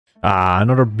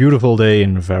Another beautiful day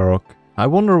in Varrock. I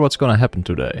wonder what's gonna happen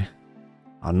today.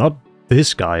 Not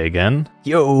this guy again.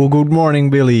 Yo, good morning,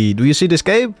 Billy. Do you see this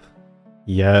cape?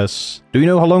 Yes. Do you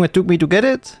know how long it took me to get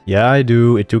it? Yeah, I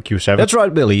do. It took you 7... That's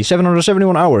right, Billy.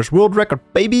 771 hours. World record,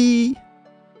 baby!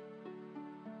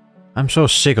 I'm so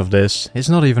sick of this. It's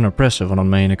not even impressive on a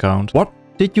main account. What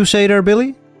did you say there,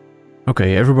 Billy?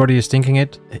 Okay, everybody is thinking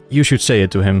it. You should say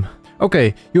it to him.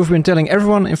 Okay, you've been telling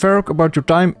everyone in Varrock about your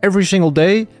time every single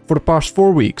day for the past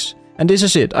 4 weeks. And this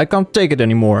is it. I can't take it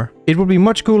anymore. It would be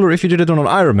much cooler if you did it on an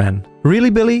Ironman. Really,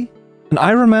 Billy? An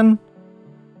Ironman?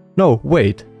 No,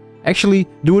 wait. Actually,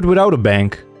 do it without a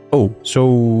bank. Oh,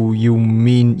 so you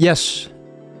mean... Yes,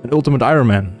 an Ultimate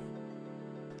Ironman.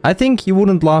 I think you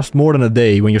wouldn't last more than a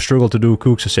day when you struggle to do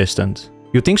Cook's assistant.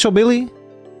 You think so, Billy?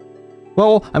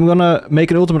 Well, I'm gonna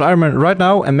make an Ultimate Ironman right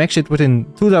now and max it within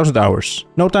 2000 hours.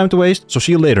 No time to waste, so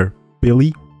see you later,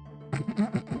 Billy.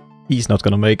 He's not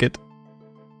gonna make it.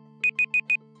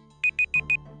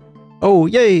 Oh,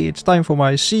 yay, it's time for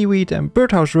my seaweed and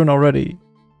birdhouse run already.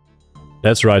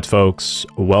 That's right, folks.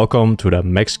 Welcome to the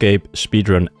MANSCAPED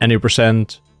Speedrun Any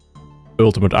Percent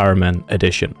Ultimate Ironman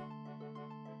Edition.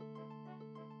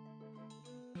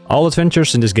 All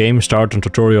adventures in this game start on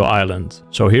Tutorial Island,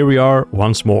 so here we are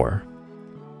once more.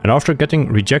 And after getting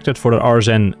rejected for the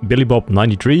RSN Billy Bob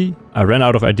 93, I ran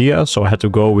out of ideas, so I had to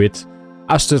go with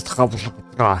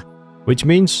which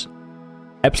means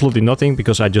absolutely nothing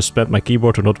because I just spent my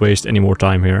keyboard to not waste any more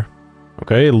time here.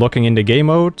 Okay, locking in the game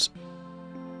mode.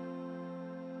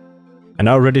 And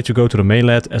now ready to go to the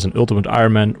mainland as an Ultimate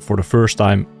Ironman for the first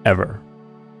time ever.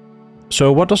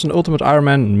 So what does an Ultimate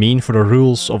Ironman mean for the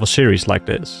rules of a series like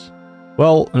this?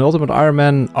 Well, an Ultimate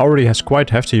Ironman already has quite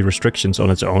hefty restrictions on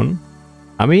its own.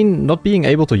 I mean, not being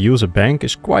able to use a bank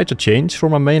is quite a change for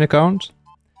my main account.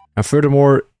 And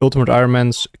furthermore, Ultimate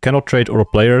Ironmans cannot trade other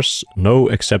players, no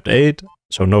except 8,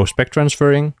 so no spec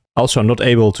transferring. Also not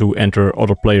able to enter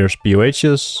other players'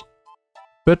 POHs.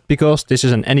 But because this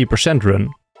is an any percent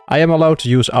run, I am allowed to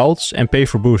use alts and pay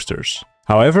for boosters.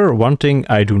 However, one thing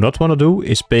I do not want to do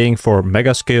is paying for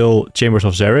mega scale Chambers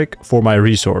of Zarek for my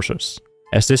resources,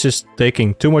 as this is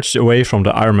taking too much away from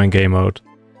the Ironman game mode.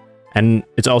 And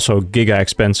it's also giga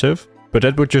expensive, but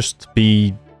that would just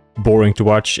be boring to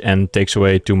watch and takes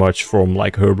away too much from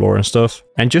like herblore and stuff.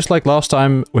 And just like last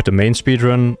time with the main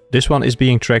speedrun, this one is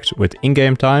being tracked with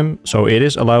in-game time, so it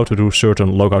is allowed to do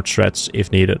certain logout threads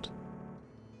if needed.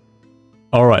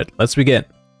 Alright, let's begin.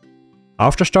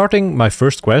 After starting my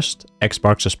first quest, X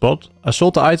marks the spot, I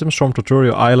sold the items from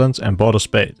Tutorial Island and bought a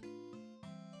spade.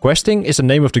 Questing is the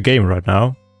name of the game right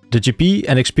now. The GP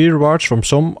and XP rewards from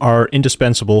some are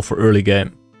indispensable for early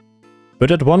game.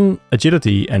 But at 1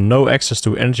 agility and no access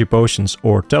to energy potions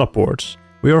or teleports,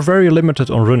 we are very limited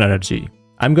on run energy.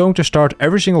 I'm going to start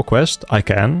every single quest I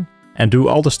can and do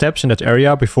all the steps in that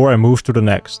area before I move to the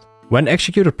next. When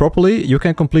executed properly, you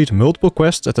can complete multiple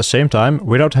quests at the same time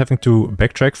without having to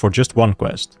backtrack for just one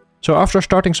quest. So after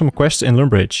starting some quests in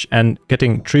Lumbridge and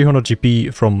getting 300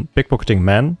 GP from pickpocketing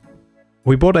men,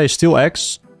 we bought a steel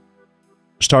axe,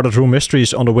 started room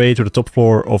mysteries on the way to the top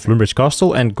floor of Lumbridge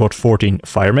Castle and got 14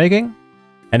 fire making.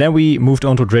 And then we moved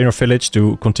on to Draenor Village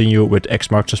to continue with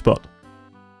X marks the spot.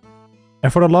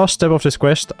 And for the last step of this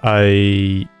quest,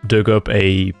 I dug up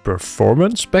a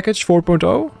performance package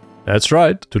 4.0. That's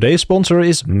right, today's sponsor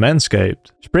is MANSCAPED.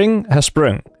 Spring has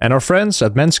sprung, and our friends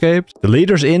at MANSCAPED, the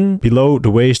leaders in below the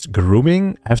waist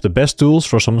grooming, have the best tools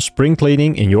for some spring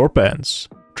cleaning in your pants.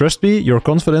 Trust me, your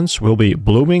confidence will be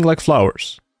blooming like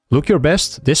flowers. Look your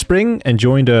best this spring and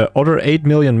join the other 8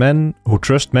 million men who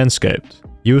trust MANSCAPED.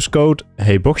 Use code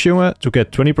HeyBoxjongen to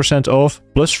get 20% off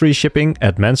plus free shipping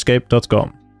at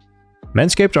manscaped.com.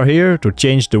 MANSCAPED are here to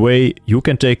change the way you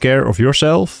can take care of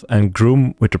yourself and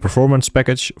groom with the Performance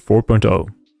Package 4.0.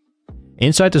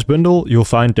 Inside this bundle you'll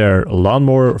find their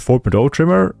Lawnmower 4.0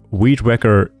 trimmer, Weed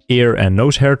Whacker ear and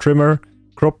nose hair trimmer,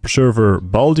 Crop Preserver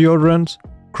ball deodorant,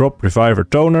 Crop Reviver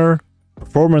toner,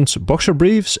 Performance boxer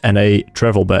briefs and a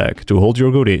travel bag to hold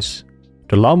your goodies.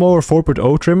 The Lawnmower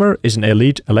 4.0 trimmer is an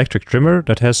elite electric trimmer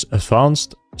that has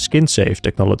advanced skin-safe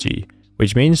technology,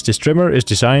 which means this trimmer is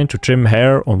designed to trim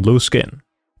hair on loose skin.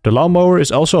 The lawnmower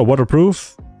is also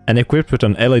waterproof and equipped with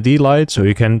an LED light so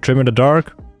you can trim in the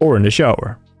dark or in the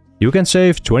shower. You can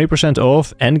save 20%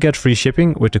 off and get free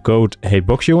shipping with the code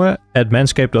HeyBoxjongen at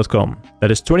manscaped.com.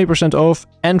 That is 20% off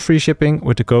and free shipping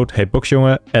with the code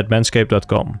HeyBoxjongen at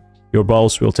manscaped.com. Your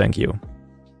balls will thank you.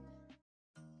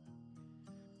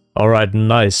 Alright,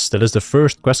 nice. That is the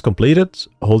first quest completed.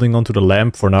 Holding onto the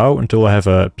lamp for now until I have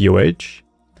a POH.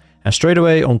 And straight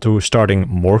away onto starting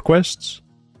more quests.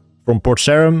 From Port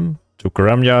Sarim to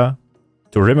Karamja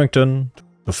to Rimington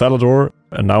to Falador,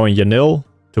 and now in Yanil,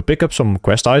 to pick up some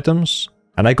quest items.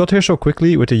 And I got here so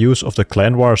quickly with the use of the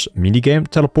Clan Wars minigame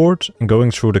teleport and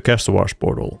going through the Castle Wars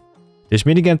portal. This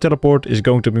minigame teleport is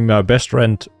going to be my best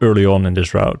friend early on in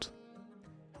this route.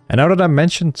 And now that I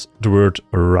mentioned the word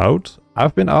route,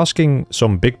 I've been asking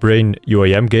some big brain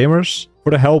UIM gamers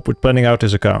for the help with planning out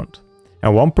this account.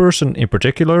 And one person in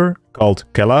particular, called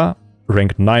Kella,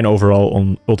 ranked 9 overall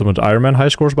on Ultimate Iron Man high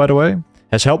scores by the way,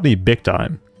 has helped me big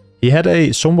time. He had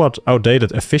a somewhat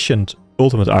outdated efficient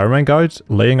Ultimate Iron Man guide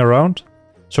laying around,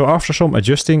 so after some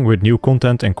adjusting with new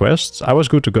content and quests, I was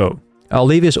good to go. I'll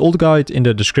leave his old guide in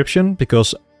the description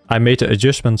because I made the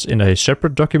adjustments in a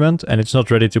separate document and it's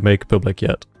not ready to make public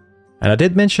yet. And I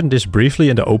did mention this briefly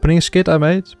in the opening skit I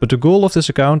made, but the goal of this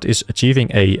account is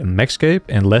achieving a MANSCAPED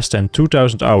in less than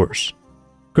 2000 hours.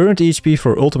 Current EXP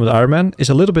for Ultimate Iron Man is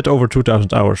a little bit over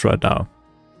 2000 hours right now.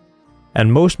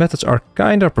 And most methods are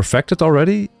kinda perfected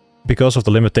already because of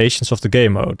the limitations of the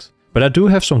game mode. But I do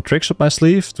have some tricks up my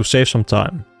sleeve to save some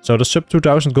time. So the sub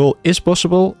 2000 goal is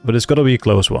possible, but it's gotta be a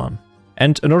close one.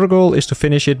 And another goal is to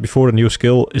finish it before the new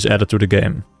skill is added to the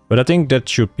game. But I think that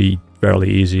should be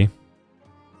fairly easy.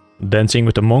 Dancing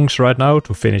with the monks right now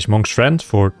to finish Monk's Friend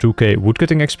for 2k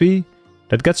woodcutting XP.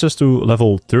 That gets us to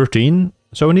level 13.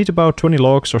 So we need about 20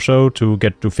 logs or so to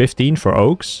get to 15 for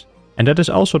oaks. And that is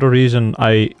also the reason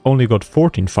I only got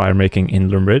 14 fire making in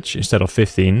Lumbridge instead of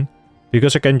 15.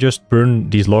 Because I can just burn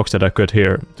these logs that I cut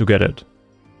here to get it.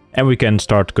 And we can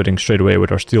start cutting straight away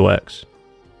with our steel axe.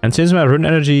 And since my run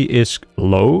energy is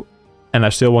low, and I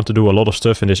still want to do a lot of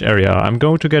stuff in this area, I'm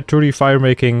going to get 30 fire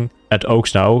making at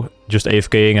oaks now, just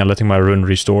AFKing and letting my run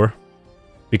restore.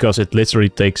 Because it literally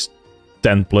takes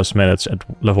 10 plus minutes at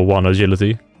level 1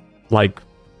 agility. Like,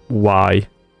 why?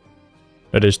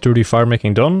 That is 30 fire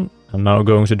making done. I'm now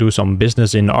going to do some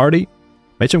business in Ardy.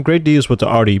 Made some great deals with the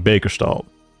Ardy baker stall.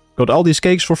 Got all these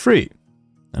cakes for free.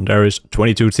 And there is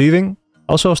 22 thieving.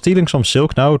 Also stealing some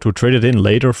silk now to trade it in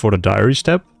later for the diary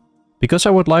step. Because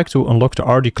I would like to unlock the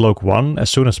Ardy Cloak 1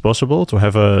 as soon as possible to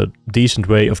have a decent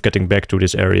way of getting back to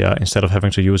this area instead of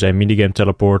having to use a minigame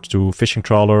teleport to Fishing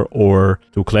Trawler or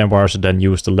to Clan Wars and then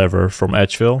use the lever from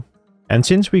Edgeville. And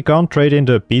since we can't trade in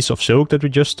the piece of silk that we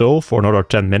just stole for another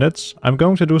 10 minutes, I'm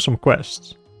going to do some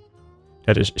quests.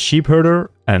 That is Sheep Herder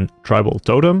and Tribal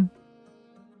Totem.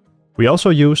 We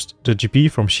also used the GP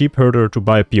from Sheep Herder to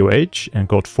buy POH and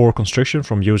got 4 construction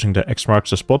from using the X marks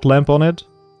the spot lamp on it.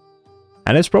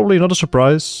 And it's probably not a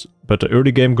surprise, but the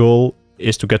early game goal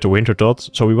is to get the Winter Dot,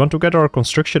 so we want to get our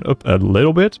construction up a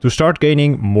little bit to start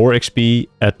gaining more XP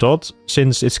at Dot,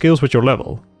 since it scales with your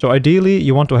level. So ideally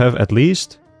you want to have at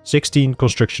least 16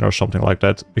 construction or something like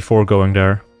that before going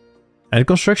there. And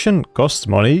construction costs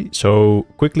money, so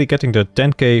quickly getting the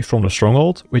 10k from the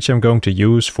stronghold, which I'm going to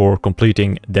use for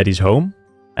completing Daddy's home.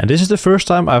 And this is the first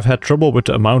time I've had trouble with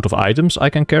the amount of items I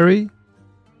can carry.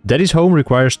 Daddy's home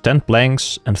requires 10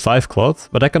 planks and 5 cloth,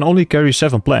 but I can only carry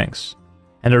 7 planks.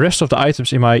 And the rest of the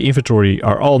items in my inventory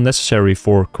are all necessary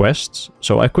for quests,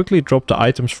 so I quickly dropped the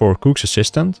items for Cook's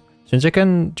assistant, since I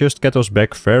can just get those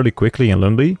back fairly quickly in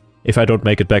Lumby, if I don't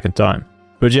make it back in time.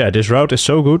 But yeah, this route is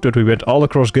so good that we went all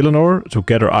across Gielinor to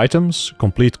gather items,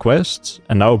 complete quests,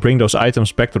 and now bring those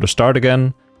items back to the start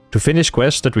again, to finish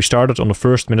quests that we started on the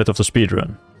first minute of the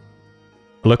speedrun.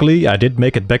 Luckily, I did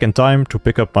make it back in time to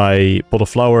pick up my pot of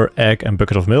flour, egg and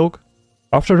bucket of milk.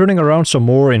 After running around some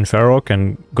more in Varrock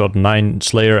and got 9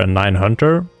 Slayer and 9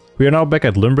 Hunter, we are now back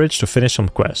at Lumbridge to finish some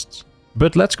quests.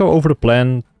 But let's go over the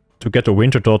plan to get the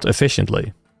Winter Dot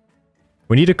efficiently.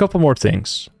 We need a couple more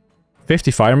things.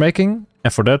 50 fire making,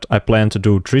 and for that I plan to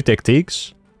do 3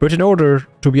 tactiques. But in order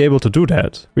to be able to do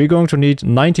that, we're going to need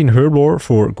 19 herblore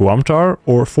for Guamtar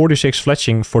or 46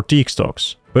 fletching for teak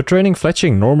stocks. But training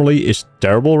fletching normally is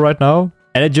terrible right now,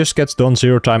 and it just gets done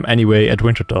 0 time anyway at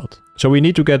Winter Dot. So we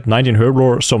need to get 19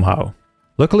 herblore somehow.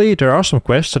 Luckily, there are some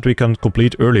quests that we can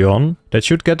complete early on that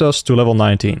should get us to level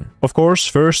 19. Of course,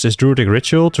 first is Druidic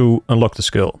Ritual to unlock the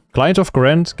skill. Client of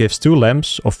Corrent gives 2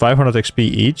 lamps of 500 XP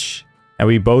each, and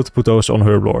we both put those on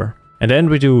herblore. And then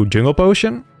we do Jungle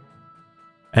Potion.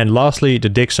 And lastly, the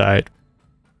dig side.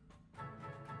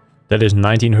 That is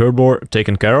 19 herblore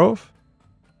taken care of.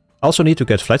 Also need to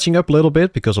get fletching up a little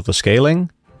bit because of the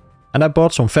scaling. And I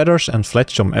bought some feathers and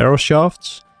fletched some arrow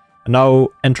shafts. And now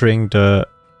entering the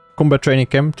combat training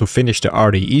camp to finish the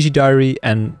RD Easy Diary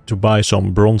and to buy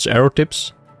some bronze arrow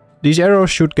tips. These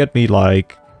arrows should get me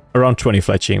like around 20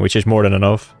 fletching, which is more than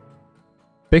enough.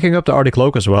 Picking up the Arctic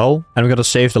Cloak as well, and I'm gonna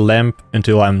save the lamp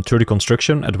until I'm 30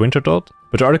 construction at Winter Dot.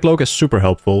 But the Arctic Cloak is super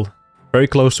helpful. Very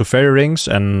close to fairy rings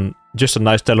and just a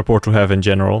nice teleport to have in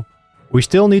general. We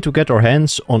still need to get our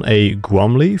hands on a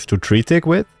Guam leaf to tree tick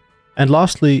with. And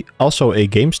lastly, also a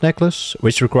games necklace,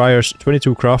 which requires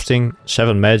 22 crafting,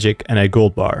 7 magic and a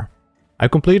gold bar. I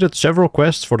completed several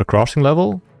quests for the crafting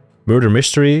level, murder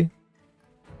mystery,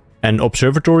 an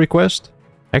observatory quest.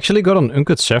 I actually got an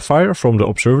uncut sapphire from the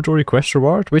observatory quest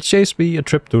reward, which saves me a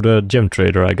trip to the gem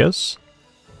trader, I guess.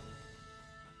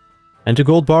 And the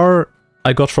gold bar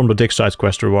I got from the dig site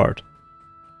quest reward.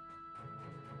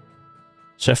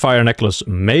 Sapphire necklace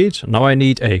made, now I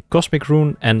need a cosmic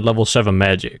rune and level 7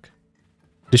 magic.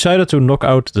 Decided to knock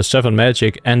out the 7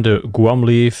 magic and the guam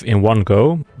leaf in one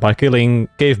go by killing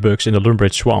cave bugs in the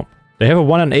Lumbridge swamp. They have a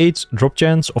 1 in 8 drop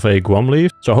chance of a guam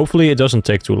leaf, so hopefully it doesn't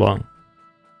take too long.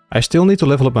 I still need to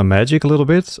level up my magic a little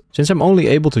bit, since I'm only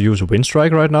able to use Wind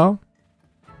Strike right now.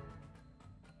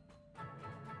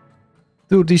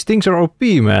 Dude, these things are OP,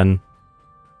 man.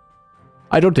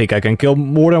 I don't think I can kill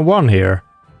more than one here.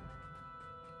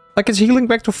 Like, it's healing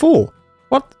back to full.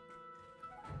 What?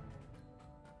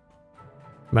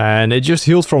 Man, it just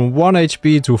healed from 1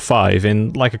 HP to 5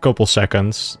 in like a couple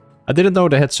seconds. I didn't know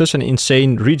they had such an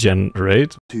insane regen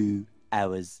rate. 2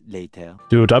 hours later.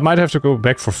 Dude, I might have to go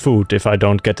back for food if I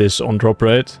don't get this on drop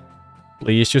rate.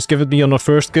 Please, just give it me on the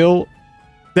first kill.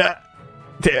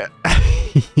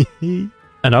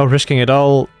 And now risking it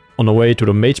all on the way to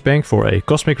the mage bank for a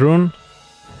cosmic rune.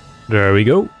 There we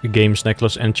go, games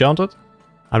necklace enchanted.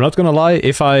 I'm not gonna lie,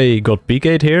 if I got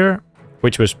PK'd here,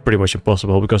 which was pretty much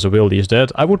impossible because the wildy is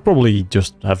dead, I would probably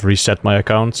just have reset my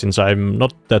account since I'm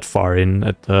not that far in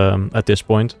at this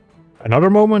point. Another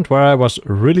moment where I was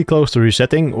really close to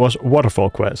resetting was Waterfall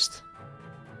Quest.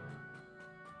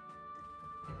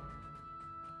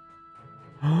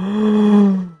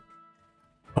 Oh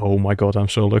my god, I'm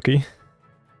so lucky.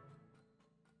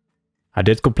 I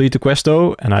did complete the quest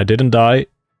though, and I didn't die.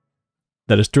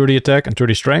 That is 30 attack and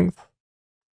 30 strength.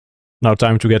 Now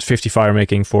time to get 50 fire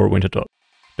making for Wintertot.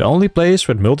 The only place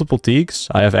with multiple teaks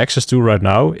I have access to right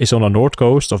now is on the north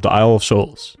coast of the Isle of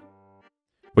Souls.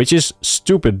 Which is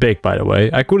stupid big, by the way.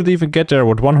 I couldn't even get there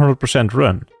with 100%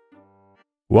 run.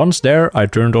 Once there, I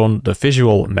turned on the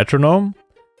visual metronome,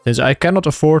 since I cannot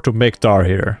afford to make tar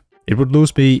here. It would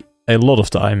lose me a lot of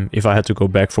time if I had to go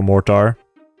back for more tar.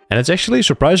 And it's actually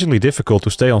surprisingly difficult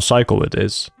to stay on cycle with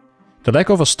this. The lack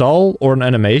of a stall or an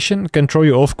animation can throw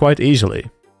you off quite easily.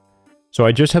 So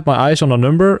I just had my eyes on a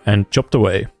number and chopped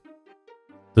away.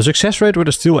 The success rate with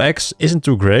a steel axe isn't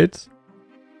too great,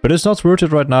 but it's not worth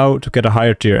it right now to get a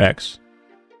higher tier axe.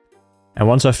 And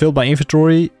once I filled my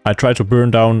inventory, I tried to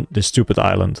burn down this stupid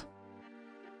island.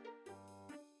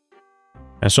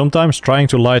 And sometimes trying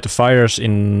to light the fires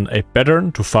in a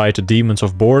pattern to fight the demons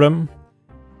of boredom.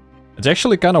 It's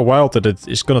actually kind of wild that it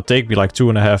is gonna take me like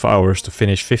 2.5 hours to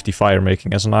finish 50 fire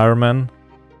making as an Iron Man.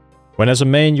 When as a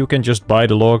main you can just buy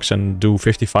the logs and do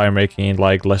 50 fire making in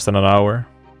like less than an hour.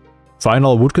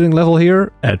 Final woodcutting level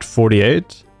here at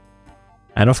 48.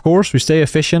 And of course we stay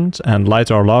efficient and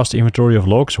light our last inventory of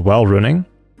logs while running.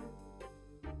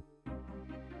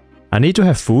 I need to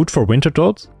have food for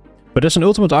Wintertot, but as an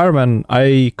Ultimate Iron Man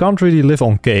I can't really live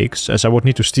on cakes as I would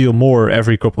need to steal more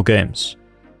every couple games.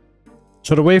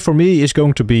 So the way for me is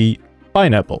going to be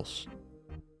pineapples.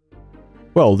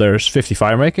 Well, there's 50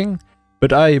 fire making.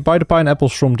 But I buy the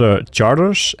pineapples from the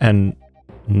charters and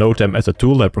note them at the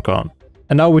tool leprechaun.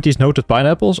 And now with these noted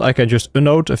pineapples I can just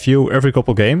unnote a few every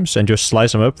couple games and just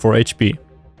slice them up for HP.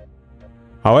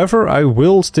 However, I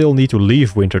will still need to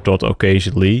leave Wintertot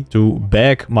occasionally to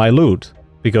bag my loot.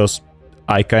 Because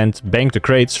I can't bank the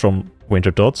crates from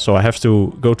Wintertot, so I have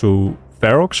to go to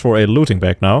Ferox for a looting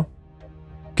bag now.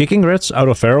 Kicking rats out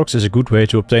of Ferox is a good way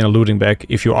to obtain a looting bag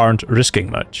if you aren't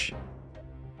risking much.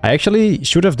 I actually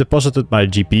should have deposited my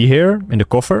GP here in the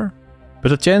coffer, but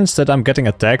the chance that I'm getting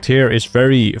attacked here is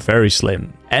very, very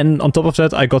slim. And on top of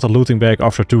that I got a looting bag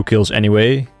after 2 kills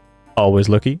anyway, always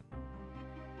lucky.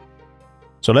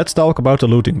 So let's talk about the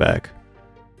looting bag.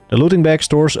 The looting bag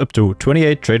stores up to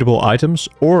 28 tradable items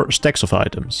or stacks of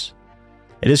items.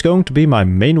 It is going to be my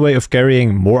main way of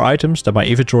carrying more items than my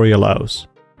inventory allows.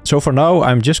 So for now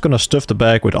I'm just gonna stuff the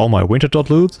bag with all my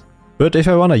Wintertot loot. But if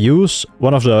I wanna use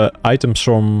one of the items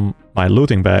from my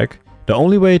looting bag, the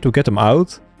only way to get them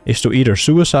out is to either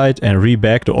suicide and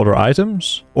rebag the other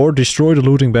items, or destroy the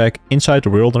looting bag inside the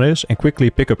wilderness and quickly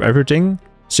pick up everything,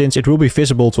 since it will be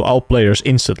visible to all players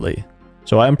instantly.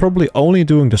 So I am probably only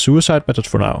doing the suicide method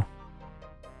for now.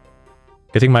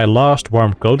 Getting my last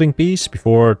warm clothing piece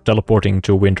before teleporting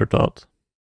to Wintertot.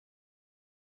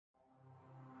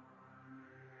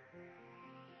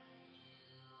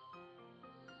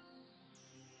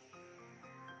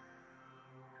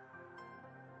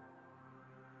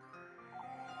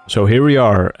 So here we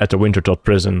are at the Wintertot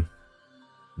prison.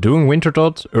 Doing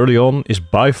Wintertot early on is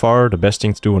by far the best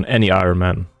thing to do on any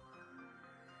Ironman.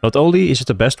 Not only is it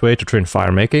the best way to train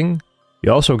firemaking,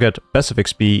 you also get passive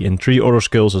XP in 3 other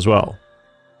skills as well.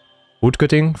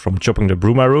 Woodcutting from chopping the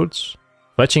bruma roots,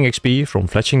 fletching XP from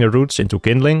fletching the roots into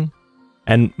kindling,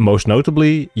 and most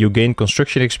notably, you gain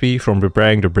construction XP from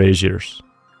repairing the braziers.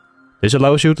 This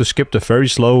allows you to skip the very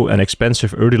slow and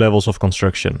expensive early levels of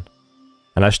construction.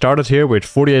 And I started here with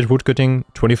 48 woodcutting,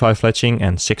 25 fletching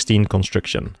and 16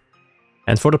 construction.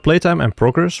 And for the playtime and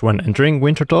progress when entering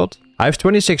Wintertot, I have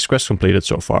 26 quests completed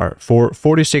so far, for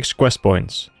 46 quest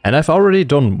points. And I've already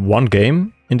done 1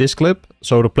 game in this clip,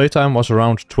 so the playtime was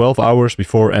around 12 hours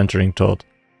before entering Tot.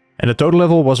 And the total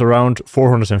level was around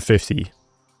 450.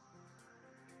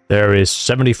 There is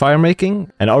 70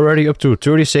 firemaking and already up to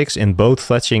 36 in both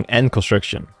fletching and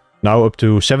construction. Now up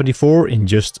to 74 in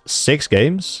just 6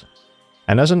 games.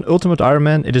 And as an Ultimate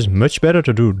Ironman, it is much better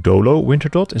to do Dolo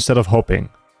Wintertot instead of hopping.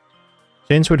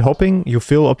 Since with hopping, you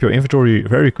fill up your inventory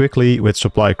very quickly with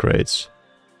supply crates.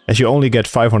 As you only get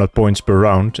 500 points per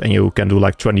round and you can do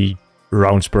like 20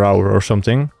 rounds per hour or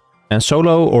something. And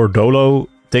solo or Dolo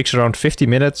takes around 50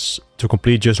 minutes to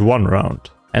complete just 1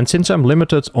 round. And since I'm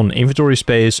limited on inventory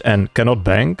space and cannot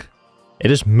bank,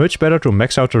 it is much better to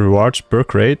max out the rewards per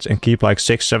crate and keep like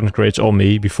 6-7 crates on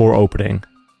me before opening.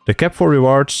 The cap for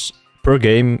rewards per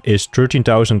game is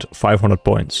 13,500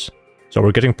 points. So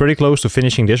we're getting pretty close to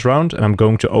finishing this round and I'm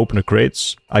going to open the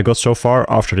crates I got so far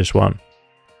after this one.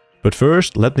 But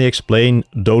first, let me explain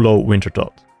Dolo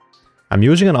Wintertot. I'm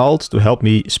using an alt to help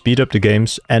me speed up the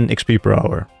games and XP per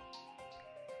hour.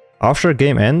 After a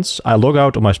game ends, I log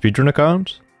out on my Speedrun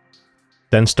account,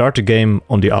 then start the game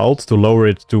on the alt to lower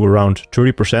it to around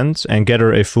 30% and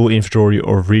gather a full inventory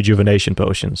of rejuvenation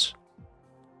potions.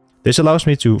 This allows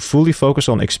me to fully focus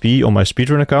on XP on my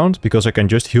Speedrun account because I can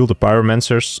just heal the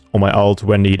pyromancers on my alt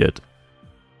when needed.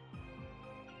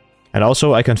 And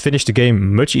also I can finish the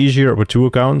game much easier with 2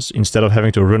 accounts instead of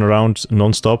having to run around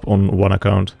non-stop on 1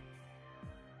 account.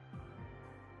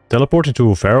 Teleporting to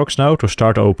Varrox now to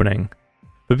start opening.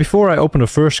 But before I open the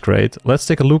first crate, let's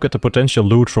take a look at the potential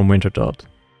loot from Wintertot.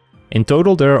 In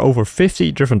total there are over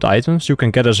 50 different items you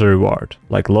can get as a reward,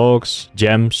 like logs,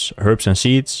 gems, herbs and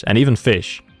seeds, and even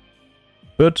fish.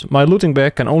 But my looting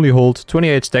bag can only hold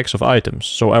 28 stacks of items,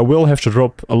 so I will have to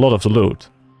drop a lot of the loot.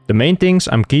 The main things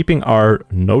I'm keeping are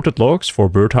noted logs for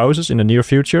birdhouses in the near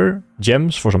future,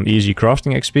 gems for some easy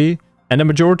crafting XP, and the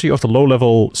majority of the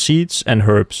low-level seeds and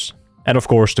herbs. And of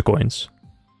course the coins.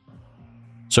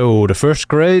 So the first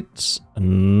crate,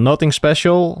 nothing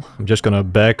special. I'm just gonna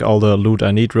bag all the loot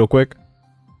I need real quick.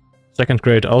 Second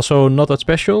crate also not that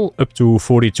special, up to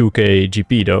 42k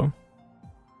GP though.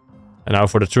 And now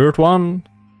for the third one.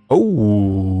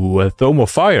 Oh, a Tome of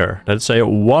Fire. That's a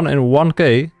 1 in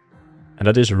 1k. And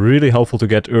that is really helpful to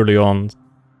get early on.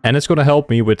 And it's gonna help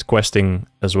me with questing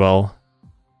as well.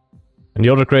 And the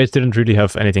other crates didn't really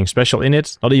have anything special in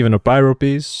it. Not even a pyro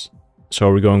piece. So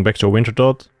we're going back to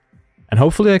Wintertot. And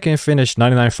hopefully I can finish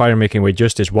 99 firemaking with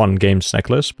just this 1 game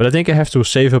necklace. But I think I have to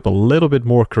save up a little bit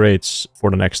more crates for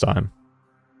the next time.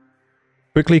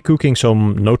 Quickly cooking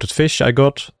some noted fish I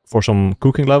got for some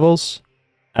cooking levels.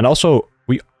 And also,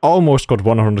 we almost got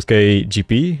 100k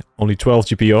GP, only 12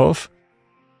 GP off.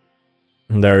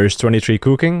 And there is 23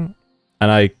 cooking.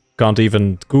 And I can't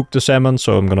even cook the salmon,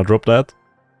 so I'm gonna drop that.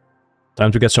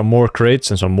 Time to get some more crates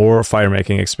and some more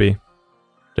firemaking XP.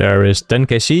 There is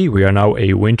 10kc, we are now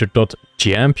a Wintertot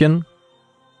champion.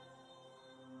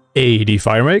 80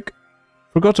 firemake.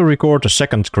 Forgot to record the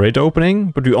second crate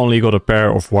opening, but we only got a pair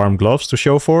of warm gloves to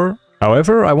show for.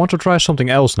 However, I want to try something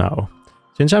else now.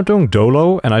 Since I'm doing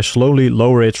Dolo and I slowly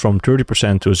lower it from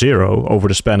 30% to 0 over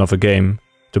the span of a game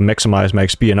to maximize my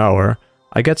XP an hour,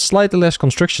 I get slightly less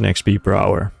construction XP per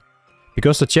hour.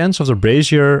 Because the chance of the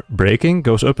brazier breaking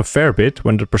goes up a fair bit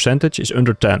when the percentage is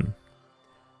under 10.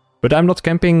 But I'm not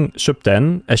camping sub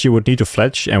 10, as you would need to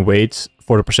fletch and wait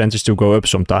for the percentage to go up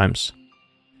sometimes.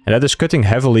 And that is cutting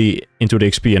heavily into the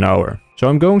XP an hour. So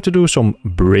I'm going to do some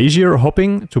brazier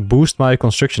hopping to boost my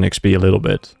construction XP a little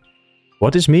bit.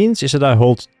 What this means is that I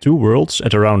hold 2 worlds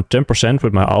at around 10%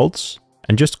 with my alts,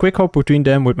 and just quick hop between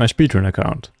them with my Speedrun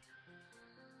account.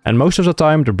 And most of the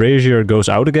time the brazier goes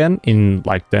out again in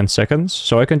like 10 seconds,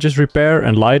 so I can just repair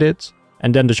and light it,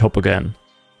 and then just hop again.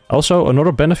 Also,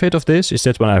 another benefit of this is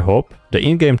that when I hop, the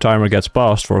in-game timer gets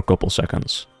paused for a couple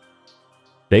seconds.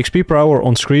 The XP per hour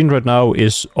on screen right now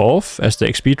is off, as the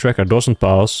XP tracker doesn't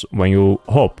pass when you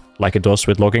hop, like it does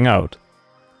with logging out.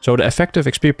 So the effective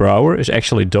XP per hour is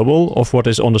actually double of what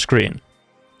is on the screen.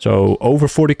 So over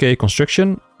 40k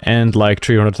construction and like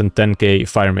 310k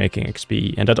firemaking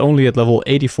XP. And that only at level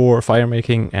 84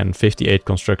 firemaking and 58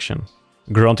 construction.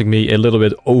 Granting me a little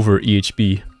bit over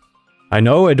EHP. I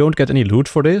know I don't get any loot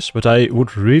for this, but I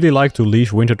would really like to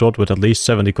leave Winterdot with at least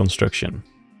 70 construction.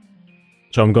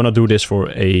 So I'm gonna do this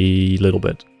for a little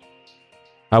bit.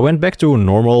 I went back to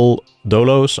normal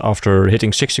dolos after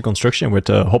hitting 60 construction with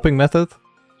the hopping method.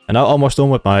 And now almost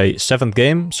done with my 7th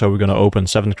game, so we're gonna open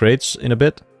 7 crates in a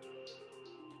bit.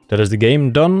 That is the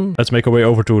game done. Let's make our way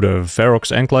over to the Ferox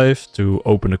Enclave to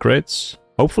open the crates.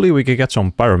 Hopefully we can get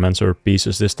some Pyromancer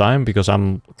pieces this time, because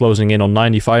I'm closing in on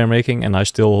 90 firemaking and I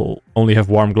still only have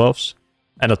warm gloves.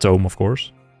 And a tome, of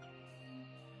course.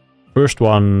 First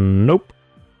one, nope.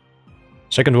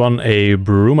 Second one, a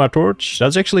Bruma Torch.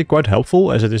 That's actually quite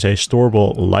helpful, as it is a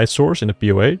storable light source in the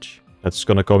POH. That's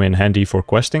gonna come in handy for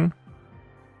questing.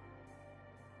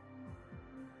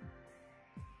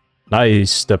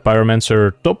 Nice, the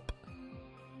Pyromancer top.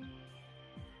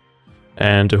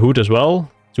 And the hood as well.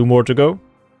 2 more to go.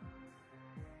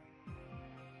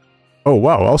 Oh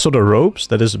wow, also the ropes.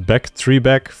 That is 3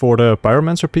 back for the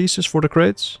Pyromancer pieces for the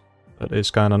crates. That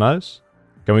is kinda nice.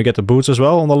 Can we get the boots as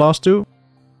well on the last 2?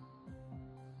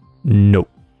 No.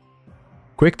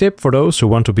 Quick tip for those who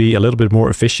want to be a little bit more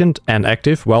efficient and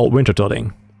active while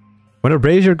wintertotting. When a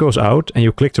brazier goes out and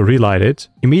you click to relight it,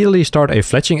 immediately start a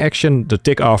fletching action the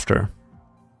tick after.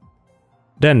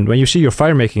 Then, when you see your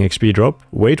firemaking XP drop,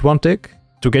 wait 1 tick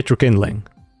to get your kindling.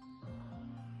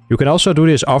 You can also do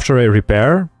this after a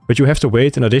repair, but you have to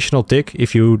wait an additional tick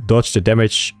if you dodge the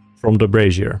damage from the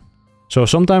brazier. So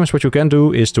sometimes what you can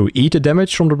do is to eat the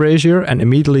damage from the brazier and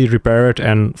immediately repair it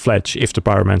and fletch, if the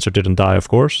Pyromancer didn't die, of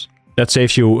course. That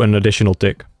saves you an additional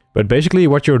tick. But basically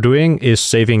what you're doing is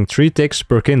saving 3 ticks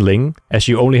per kindling, as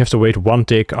you only have to wait 1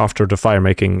 tick after the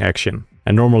firemaking action.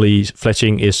 And normally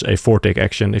fletching is a 4 tick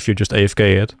action if you just AFK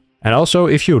it. And also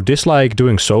if you dislike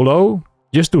doing solo,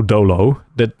 just do dolo.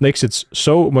 That makes it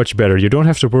so much better. You don't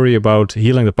have to worry about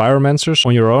healing the Pyromancers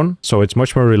on your own, so it's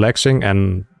much more relaxing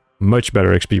and much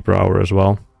better XP per hour as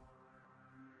well.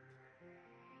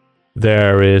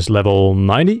 There is level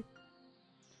 90.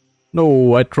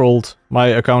 No, I trolled. My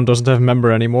account doesn't have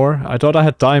member anymore. I thought I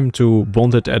had time to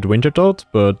bond it at Wintertot,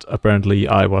 but apparently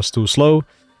I was too slow.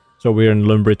 So we're in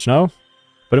Lumbridge now.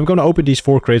 But I'm gonna open these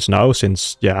 4 crates now,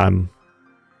 since, yeah, I'm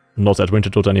not at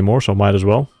Wintertot anymore, so might as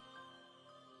well.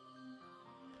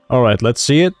 Alright, let's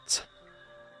see it.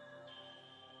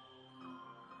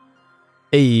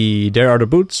 Hey, there are the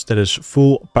boots. That is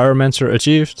full Pyromancer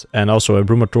achieved. And also a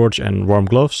Bruma Torch and warm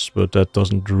gloves, but that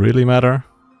doesn't really matter.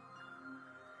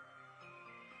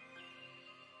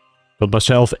 Got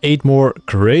myself 8 more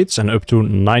crates and up to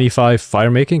 95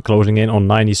 firemaking, closing in on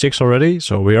 96 already.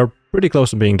 So we are pretty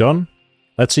close to being done.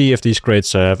 Let's see if these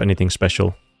crates have anything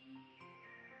special.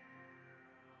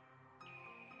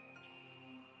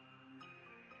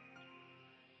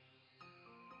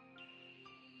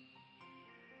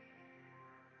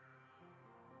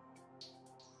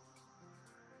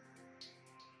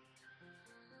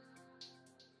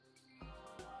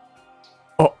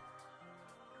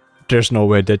 There's no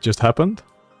way that just happened.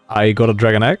 I got a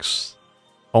Dragon Axe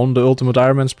on the Ultimate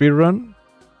Iron Man speedrun.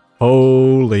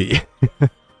 Holy.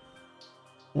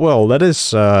 Well, that is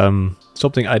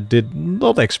something I did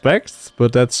not expect,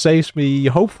 but that saves me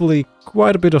hopefully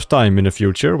quite a bit of time in the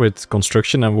future with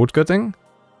construction and woodcutting.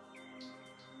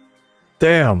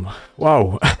 Damn,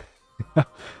 wow. The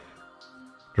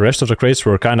rest of the crates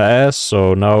were kinda ass,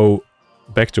 so now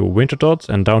back to Wintertot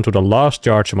and down to the last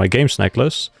charge of my games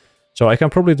necklace. So I can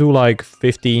probably do like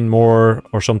 15 more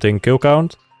or something kill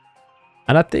count.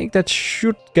 And I think that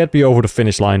should get me over the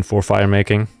finish line for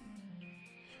firemaking.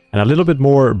 And a little bit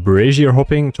more brazier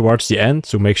hopping towards the end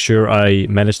to make sure I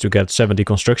manage to get 70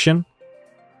 construction.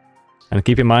 And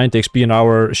keep in mind, the XP an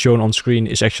hour shown on screen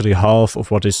is actually half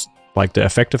of what is like the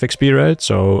effective XP rate.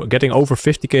 So getting over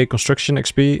 50k construction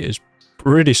XP is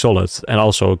pretty solid. And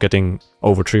also getting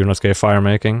over 300k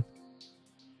firemaking.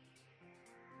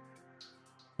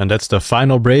 And that's the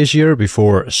final brazier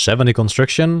before 70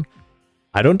 construction.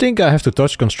 I don't think I have to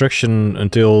touch construction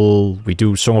until we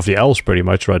do Song of the Elves pretty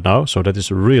much right now. So that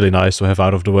is really nice to have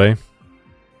out of the way.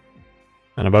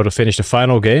 And about to finish the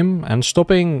final game and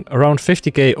stopping around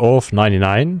 50k off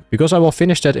 99. Because I will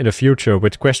finish that in the future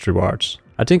with quest rewards.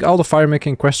 I think all the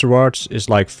firemaking quest rewards is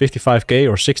like 55k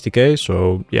or 60k.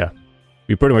 So yeah,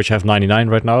 we pretty much have 99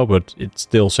 right now, but it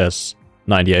still says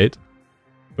 98.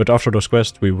 But after those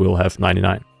quests we will have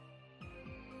 99.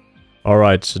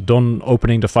 Alright, done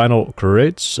opening the final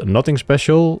crates. Nothing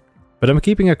special, but I'm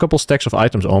keeping a couple stacks of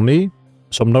items on me.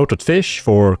 Some noted fish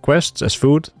for quests as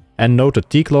food, and noted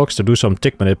T clocks to do some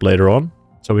tick manip later on.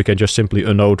 So we can just simply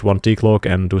unnote one T clock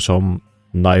and do some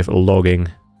knife logging.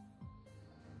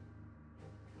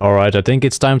 Alright, I think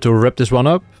it's time to wrap this one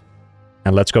up.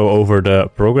 And let's go over the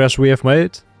progress we have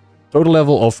made. Total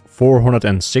level of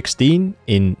 416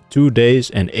 in 2 days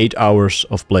and 8 hours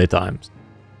of playtime.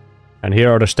 And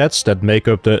here are the stats that make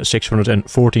up the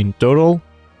 614 total.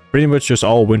 Pretty much just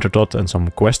all winter dot and some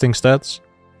questing stats.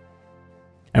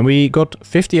 And we got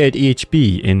 58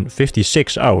 EHP in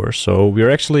 56 hours, so we're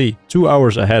actually 2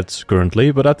 hours ahead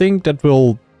currently, but I think that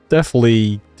will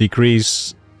definitely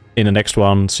decrease in the next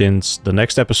one, since the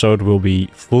next episode will be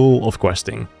full of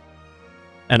questing.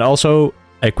 And also,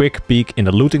 a quick peek in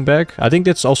the looting bag. I think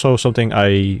that's also something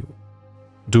I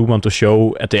do want to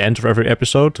show at the end of every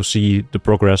episode, to see the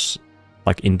progress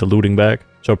like in the looting bag.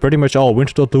 So pretty much all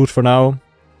winter dot loot for now.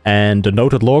 And the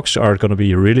noted logs are going to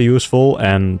be really useful,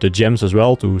 and the gems as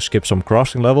well, to skip some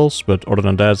crafting levels. But other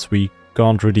than that, we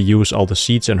can't really use all the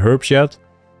seeds and herbs yet.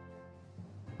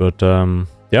 But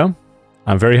yeah,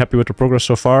 I'm very happy with the progress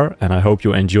so far, and I hope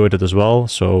you enjoyed it as well.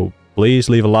 So please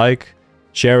leave a like,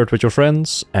 share it with your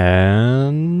friends,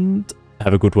 and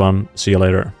have a good one. See you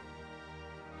later.